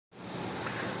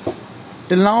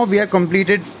Till now we have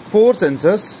completed 4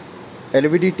 sensors: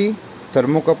 LVDT,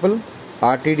 thermocouple,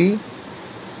 RTD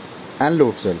and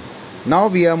load cell. Now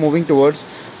we are moving towards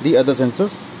the other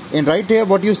sensors. In right here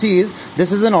what you see is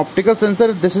this is an optical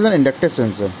sensor, this is an inductive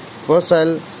sensor. First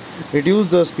I'll reduce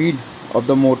the speed of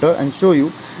the motor and show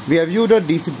you. We have used a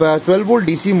 12 volt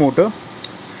DC motor.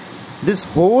 This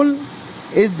hole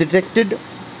is detected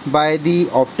by the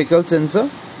optical sensor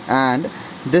and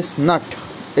this nut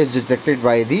is detected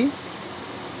by the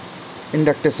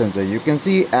inductive sensor. You can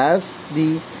see as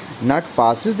the nut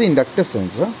passes the inductive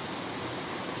sensor,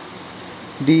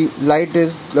 the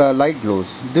light glows,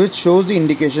 which shows the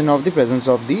indication of the presence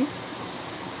of the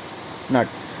nut.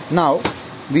 Now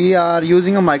we are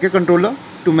using a microcontroller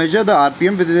to measure the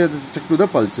RPM with respect to the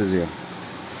pulses here.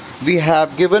 We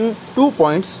have given 2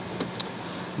 points.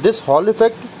 This Hall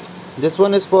effect, this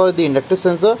one is for the inductive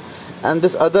sensor, and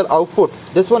this other output,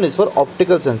 this one is for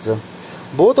optical sensor.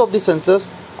 Both of the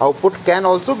sensors output can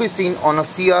also be seen on a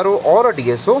CRO or a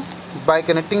DSO by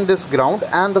connecting this ground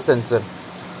and the sensor.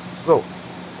 So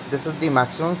this is the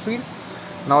maximum speed.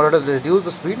 Now let us reduce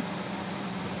the speed.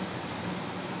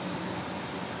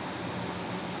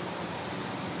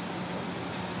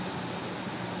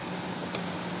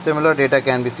 Similar data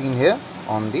can be seen here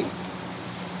on the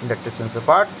inductive sensor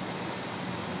part.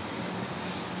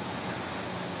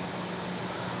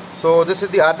 So this is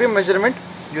the RPM measurement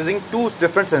using 2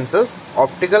 different sensors,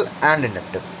 optical and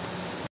inductive.